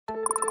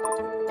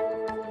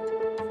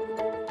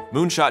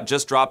Moonshot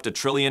just dropped a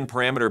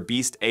trillion-parameter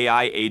beast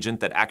AI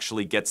agent that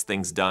actually gets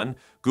things done.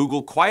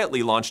 Google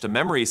quietly launched a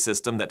memory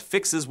system that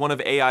fixes one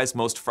of AI's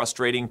most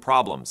frustrating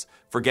problems,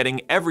 forgetting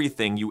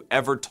everything you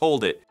ever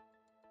told it.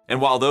 And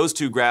while those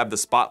two grabbed the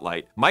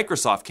spotlight,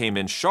 Microsoft came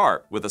in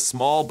sharp with a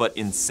small but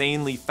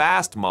insanely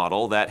fast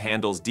model that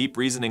handles deep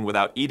reasoning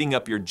without eating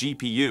up your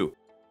GPU.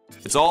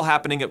 It's all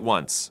happening at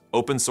once: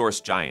 open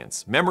source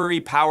giants,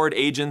 memory-powered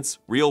agents,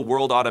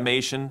 real-world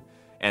automation,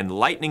 and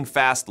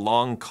lightning-fast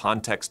long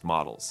context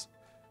models.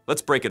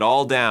 Let's break it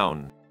all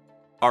down.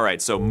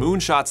 Alright, so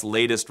Moonshot's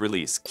latest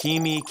release,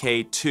 Kimi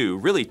K Two,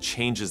 really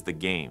changes the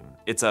game.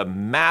 It's a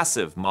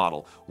massive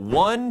model,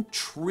 1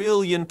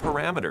 trillion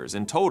parameters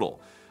in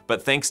total.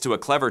 But thanks to a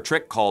clever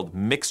trick called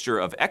mixture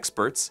of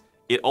experts,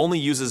 it only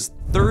uses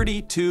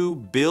 32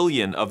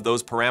 billion of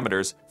those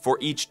parameters for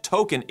each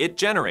token it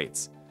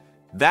generates.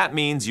 That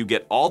means you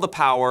get all the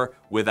power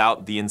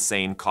without the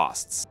insane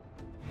costs.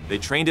 They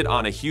trained it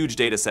on a huge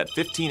dataset,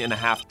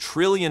 15.5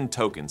 trillion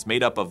tokens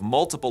made up of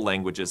multiple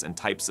languages and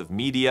types of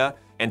media,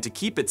 and to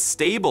keep it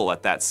stable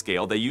at that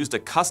scale, they used a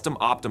custom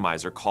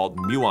optimizer called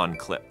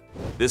MuonClip.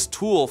 This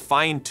tool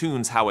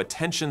fine-tunes how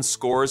attention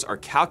scores are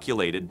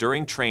calculated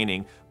during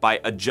training by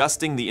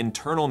adjusting the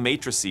internal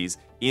matrices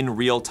in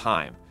real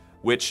time,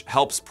 which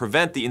helps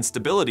prevent the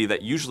instability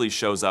that usually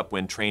shows up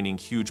when training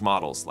huge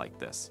models like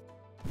this.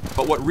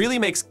 But what really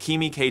makes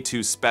Kimi K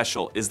Two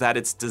special is that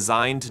it's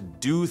designed to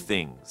do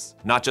things,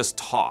 not just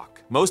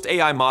talk. Most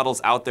AI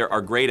models out there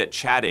are great at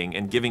chatting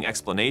and giving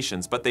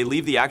explanations, but they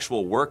leave the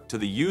actual work to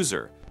the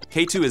user.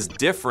 K2 is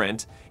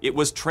different. It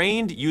was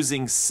trained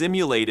using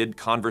simulated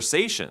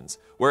conversations,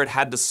 where it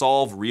had to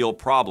solve real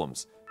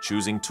problems,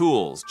 choosing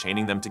tools,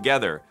 chaining them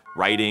together,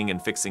 writing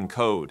and fixing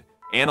code,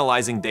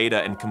 analyzing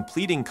data, and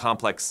completing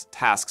complex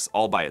tasks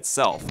all by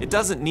itself. It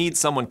doesn't need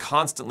someone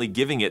constantly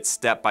giving it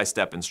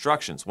step-by-step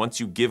instructions. Once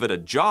you give it a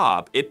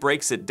job, it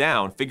breaks it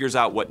down, figures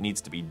out what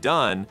needs to be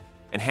done,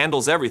 and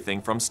handles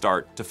everything from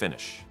start to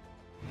finish.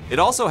 It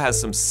also has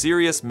some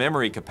serious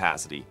memory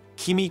capacity.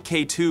 Kimi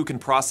K Two can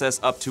process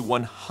up to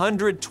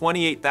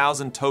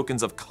 128,000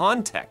 tokens of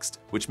context,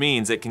 which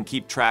means it can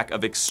keep track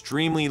of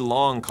extremely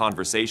long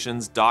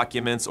conversations,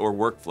 documents, or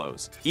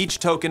workflows. Each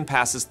token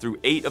passes through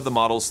 8 of the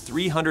model's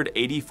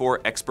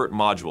 384 expert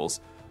modules,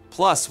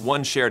 plus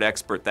 1 shared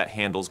expert that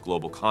handles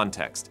global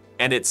context.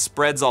 And it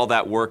spreads all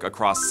that work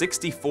across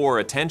 64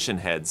 attention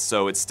heads,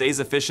 so it stays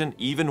efficient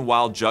even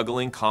while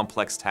juggling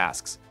complex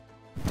tasks.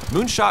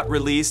 Moonshot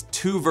released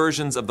 2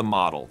 versions of the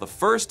model. The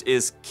first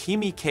is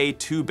Kimi K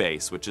Two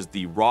Base, which is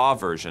the raw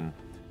version,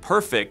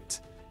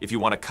 perfect if you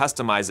want to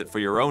customize it for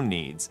your own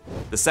needs.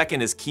 The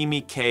second is Kimi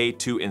K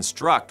Two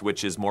Instruct,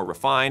 which is more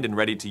refined and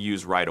ready to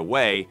use right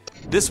away.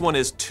 This one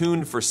is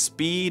tuned for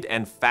speed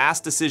and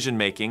fast decision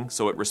making,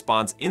 so it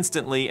responds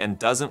instantly and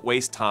doesn't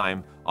waste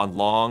time on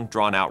long,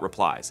 drawn-out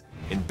replies.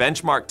 In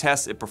benchmark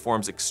tests, it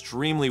performs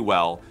extremely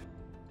well.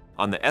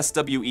 On the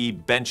SWE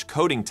bench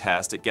coding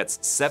test, it gets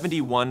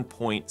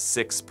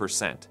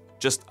 71.6%,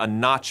 just a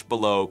notch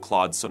below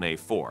Claude Sonnet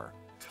 4.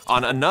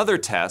 On another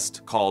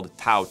test called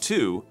Tau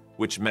 2,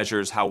 which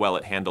measures how well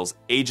it handles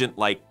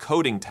agent-like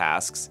coding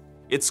tasks,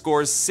 it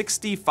scores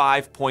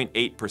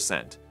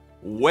 65.8%,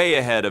 way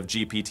ahead of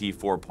GPT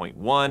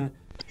 4.1,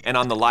 and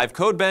on the live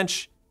code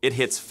bench, it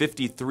hits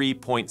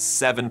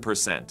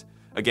 53.7%.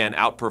 Again,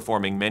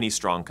 outperforming many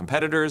strong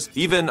competitors.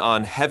 Even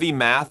on heavy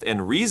math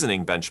and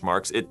reasoning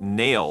benchmarks, it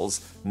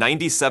nails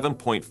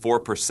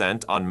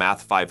 97.4% on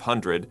Math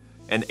 500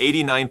 and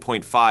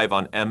 89.5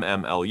 on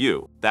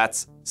MMLU.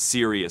 That's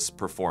serious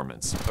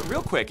performance. But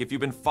real quick, if you've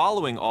been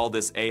following all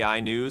this AI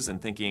news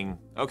and thinking,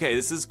 okay,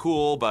 this is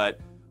cool, but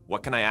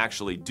what can I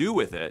actually do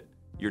with it?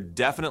 You're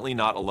definitely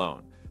not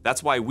alone.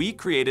 That's why we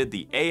created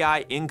the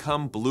AI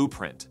Income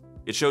Blueprint.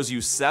 It shows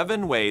you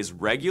 7 ways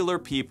regular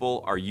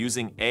people are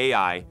using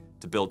AI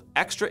to build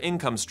extra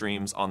income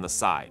streams on the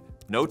side.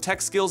 No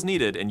tech skills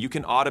needed, and you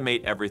can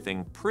automate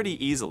everything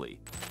pretty easily.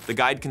 The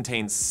guide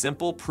contains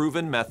simple,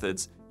 proven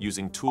methods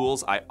using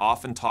tools I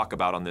often talk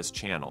about on this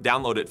channel.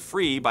 Download it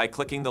free by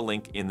clicking the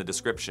link in the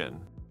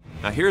description.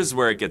 Now here's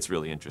where it gets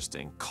really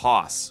interesting: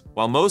 costs.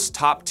 While most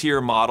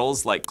top-tier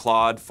models like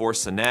Claude 4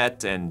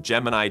 Sonnet and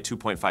Gemini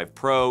 2.5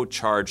 Pro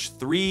charge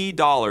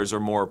 $3 or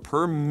more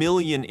per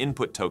million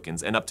input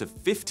tokens and up to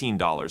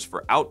 $15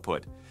 for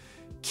output,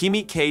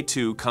 Kimi K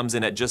Two comes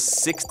in at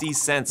just 60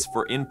 cents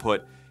for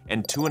input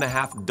and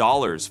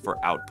 $2.50 for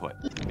output.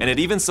 And it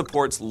even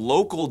supports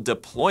local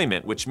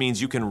deployment, which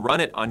means you can run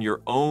it on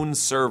your own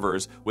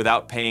servers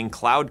without paying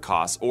cloud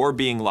costs or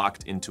being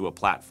locked into a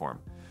platform.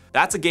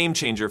 That's a game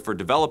changer for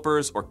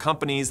developers or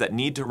companies that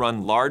need to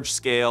run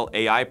large-scale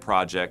AI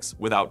projects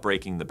without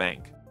breaking the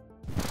bank.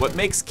 What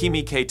makes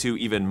Kimi K Two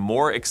even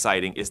more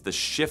exciting is the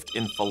shift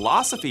in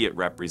philosophy it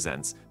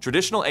represents.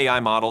 Traditional AI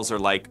models are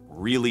like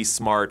really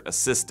smart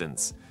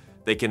assistants.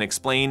 They can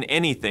explain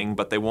anything,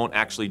 but they won't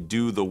actually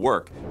do the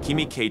work.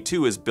 Kimi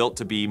K2 is built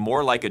to be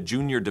more like a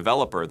junior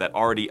developer that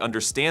already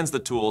understands the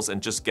tools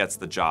and just gets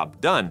the job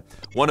done.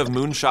 One of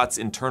Moonshot's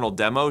internal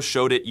demos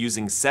showed it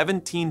using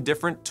 17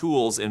 different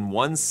tools in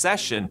one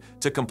session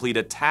to complete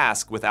a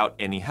task without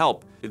any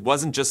help. It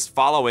wasn't just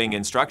following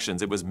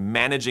instructions, it was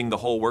managing the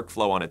whole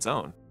workflow on its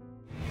own.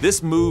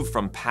 This move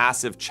from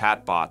passive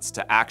chatbots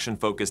to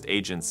action-focused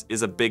agents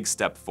is a big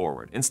step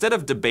forward. Instead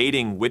of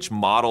debating which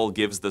model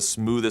gives the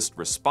smoothest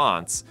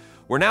response,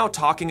 we're now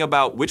talking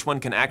about which one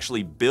can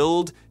actually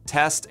build,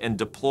 test, and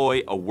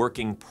deploy a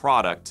working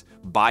product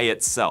by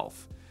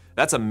itself.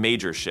 That's a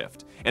major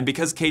shift. And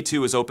because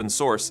K2 is open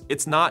source,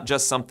 it's not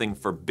just something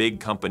for big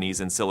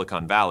companies in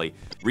Silicon Valley.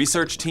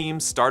 Research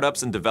teams,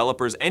 startups, and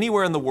developers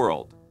anywhere in the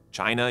world,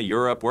 China,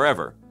 Europe,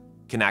 wherever,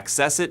 can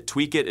access it,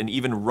 tweak it, and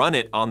even run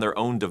it on their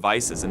own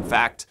devices. In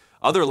fact,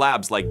 other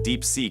labs like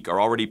DeepSeek are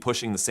already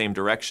pushing the same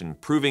direction,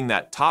 proving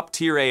that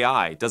top-tier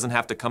AI doesn't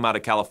have to come out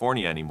of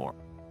California anymore.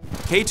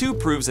 K2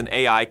 proves an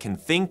AI can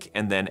think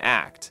and then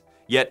act.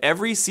 Yet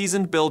every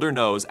seasoned builder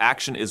knows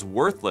action is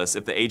worthless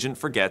if the agent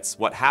forgets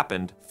what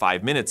happened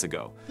 5 minutes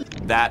ago.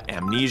 That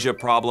amnesia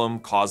problem,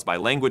 caused by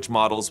language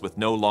models with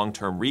no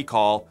long-term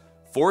recall,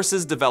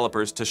 forces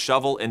developers to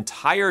shovel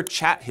entire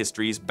chat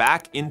histories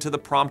back into the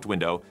prompt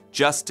window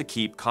just to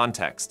keep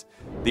context.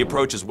 The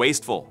approach is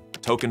wasteful.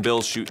 Token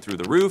bills shoot through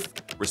the roof,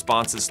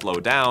 responses slow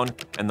down,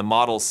 and the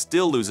model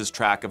still loses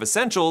track of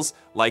essentials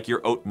like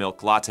your oat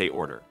milk latte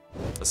order.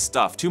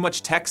 Stuff too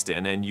much text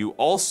in, and you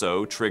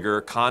also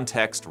trigger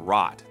context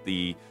rot,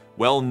 the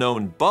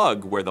well-known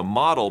bug where the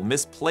model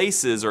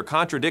misplaces or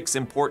contradicts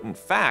important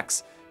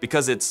facts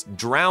because it's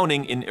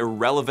drowning in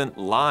irrelevant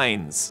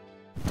lines.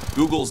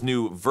 Google's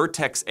new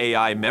Vertex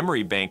AI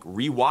Memory Bank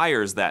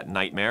rewires that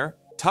nightmare.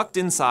 Tucked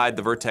inside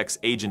the Vertex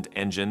agent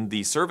engine,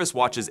 the service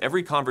watches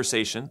every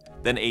conversation,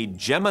 then a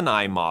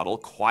Gemini model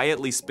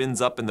quietly spins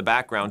up in the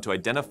background to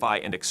identify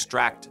and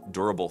extract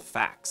durable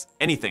facts.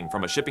 Anything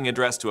from a shipping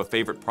address to a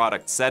favorite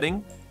product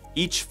setting.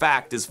 Each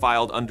fact is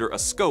filed under a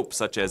scope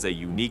such as a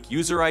unique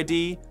user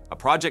ID, a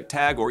project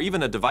tag, or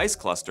even a device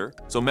cluster,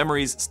 so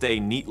memories stay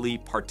neatly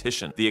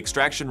partitioned. The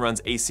extraction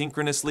runs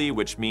asynchronously,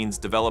 which means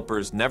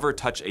developers never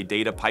touch a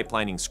data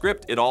pipelining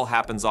script. It all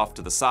happens off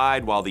to the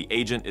side while the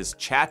agent is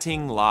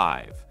chatting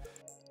live.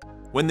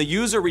 When the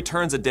user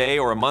returns a day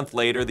or a month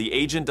later, the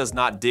agent does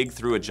not dig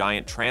through a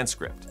giant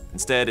transcript.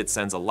 Instead, it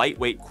sends a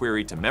lightweight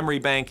query to Memory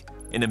Bank.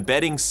 An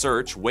embedding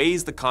search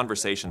weighs the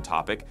conversation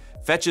topic,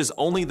 fetches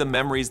only the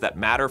memories that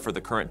matter for the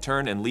current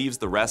turn, and leaves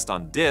the rest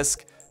on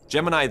disk.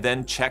 Gemini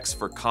then checks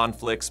for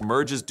conflicts,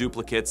 merges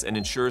duplicates, and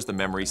ensures the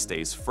memory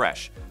stays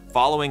fresh,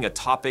 following a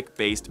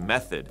topic-based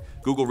method.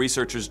 Google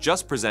researchers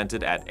just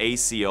presented at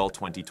ACL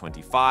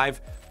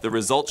 2025. The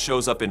result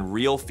shows up in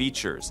real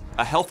features.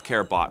 A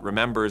healthcare bot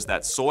remembers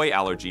that soy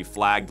allergy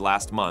flagged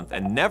last month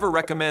and never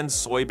recommends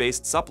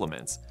soy-based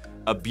supplements.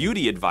 A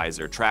beauty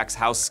advisor tracks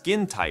how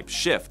skin type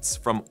shifts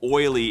from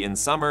oily in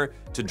summer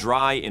to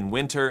dry in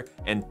winter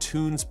and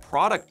tunes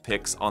product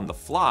picks on the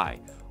fly.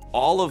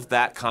 All of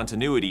that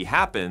continuity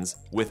happens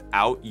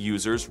without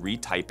users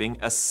retyping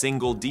a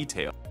single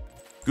detail.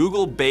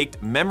 Google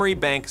baked Memory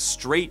Bank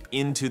straight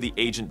into the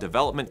agent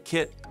development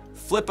kit.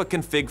 Flip a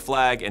config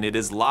flag and it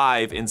is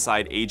live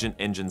inside Agent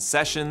Engine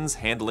sessions,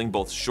 handling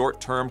both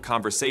short-term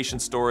conversation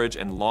storage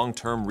and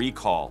long-term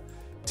recall.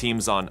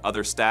 Teams on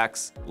other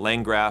stacks,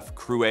 LangGraph,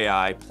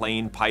 CrewAI,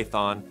 Plain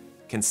Python,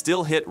 can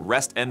still hit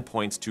REST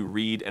endpoints to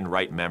read and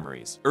write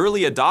memories.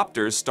 Early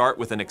adopters start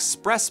with an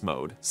express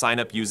mode, sign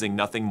up using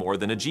nothing more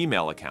than a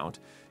Gmail account,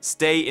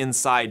 stay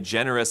inside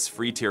generous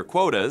free tier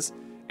quotas,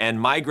 and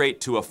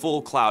migrate to a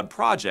full cloud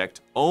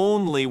project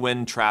only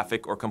when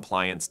traffic or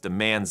compliance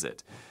demands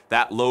it.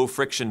 That low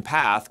friction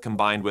path,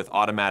 combined with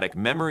automatic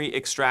memory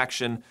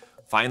extraction,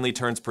 finally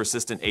turns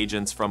persistent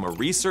agents from a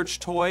research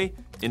toy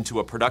into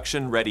a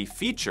production-ready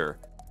feature.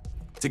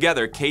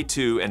 Together,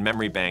 K2 and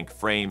Memory Bank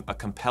frame a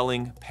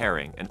compelling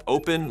pairing, an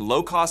open,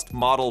 low-cost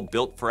model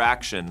built for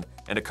action,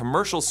 and a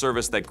commercial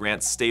service that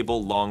grants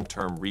stable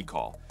long-term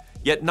recall.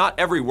 Yet not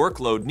every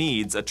workload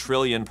needs a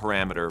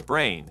trillion-parameter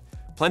brain.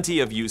 Plenty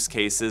of use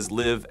cases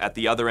live at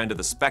the other end of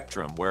the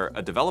spectrum, where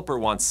a developer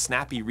wants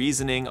snappy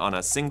reasoning on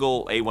a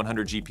single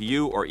A100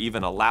 GPU or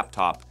even a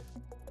laptop.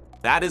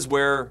 That is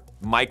where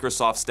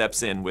Microsoft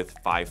steps in with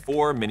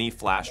 5.4 Mini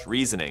Flash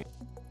Reasoning.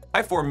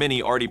 5.4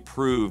 Mini already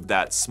proved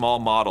that small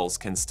models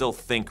can still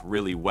think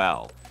really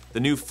well.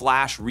 The new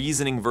Flash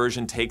Reasoning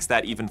version takes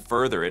that even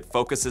further. It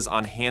focuses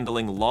on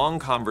handling long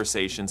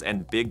conversations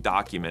and big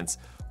documents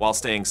while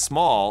staying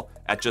small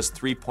at just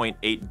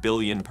 3.8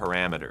 billion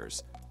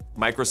parameters.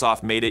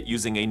 Microsoft made it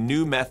using a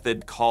new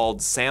method called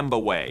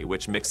Sambaway,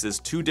 which mixes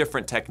two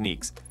different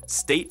techniques,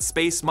 state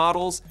space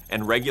models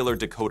and regular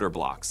decoder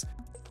blocks.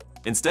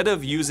 Instead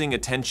of using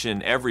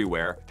attention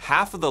everywhere,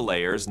 half of the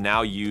layers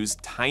now use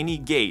tiny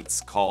gates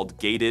called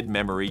gated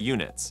memory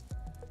units.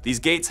 These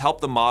gates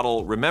help the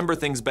model remember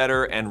things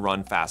better and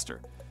run faster.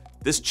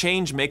 This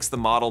change makes the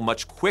model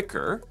much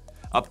quicker,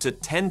 up to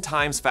 10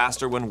 times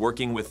faster when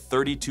working with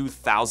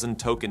 32,000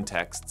 token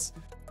texts.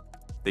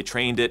 They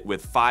trained it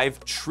with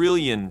 5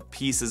 trillion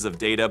pieces of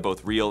data,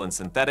 both real and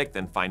synthetic,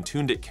 then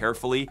fine-tuned it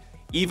carefully.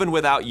 Even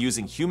without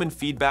using human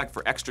feedback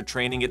for extra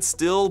training, it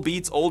still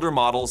beats older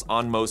models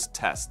on most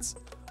tests.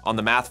 On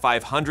the Math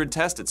 500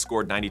 test, it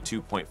scored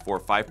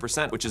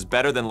 92.45%, which is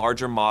better than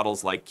larger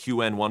models like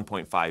QN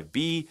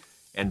 1.5b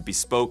and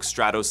Bespoke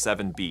Strato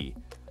 7b.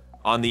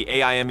 On the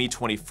AIME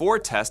 24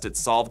 test, it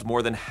solved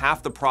more than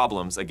half the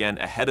problems, again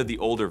ahead of the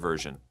older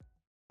version.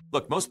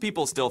 Look, most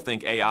people still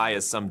think AI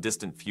is some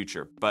distant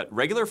future, but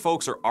regular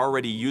folks are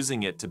already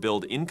using it to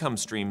build income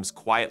streams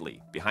quietly,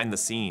 behind the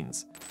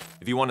scenes.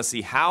 If you want to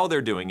see how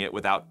they're doing it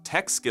without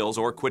tech skills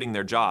or quitting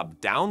their job,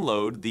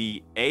 download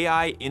the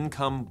AI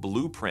Income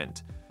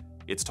Blueprint.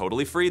 It's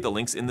totally free, the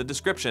link's in the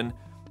description,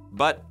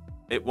 but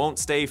it won't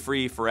stay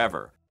free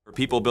forever. For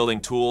people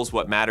building tools,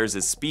 what matters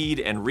is speed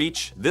and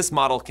reach. This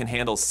model can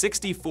handle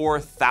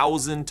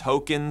 64,000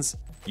 tokens,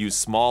 use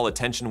small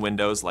attention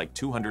windows like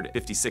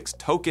 256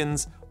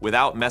 tokens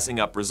without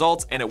messing up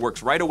results, and it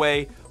works right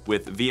away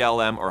with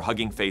VLM or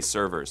Hugging Face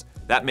servers.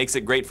 That makes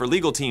it great for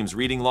legal teams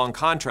reading long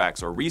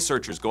contracts or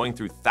researchers going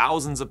through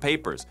thousands of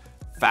papers.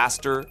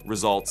 Faster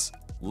results,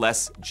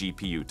 less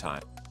GPU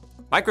time.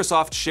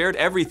 Microsoft shared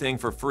everything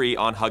for free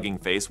on Hugging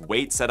Face,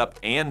 weight setup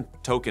and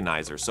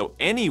tokenizer, so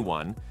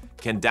anyone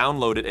can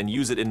download it and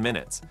use it in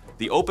minutes.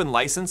 The open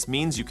license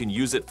means you can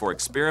use it for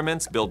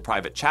experiments, build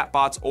private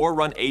chatbots, or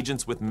run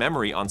agents with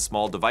memory on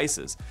small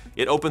devices.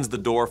 It opens the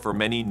door for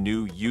many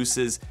new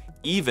uses,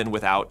 even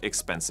without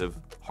expensive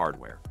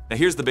hardware. Now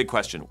here's the big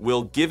question.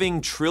 Will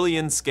giving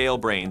trillion-scale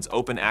brains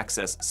open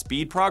access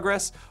speed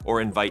progress or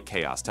invite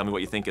chaos? Tell me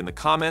what you think in the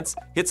comments.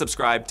 Hit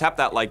subscribe, tap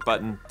that like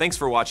button. Thanks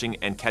for watching,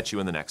 and catch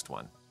you in the next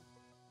one.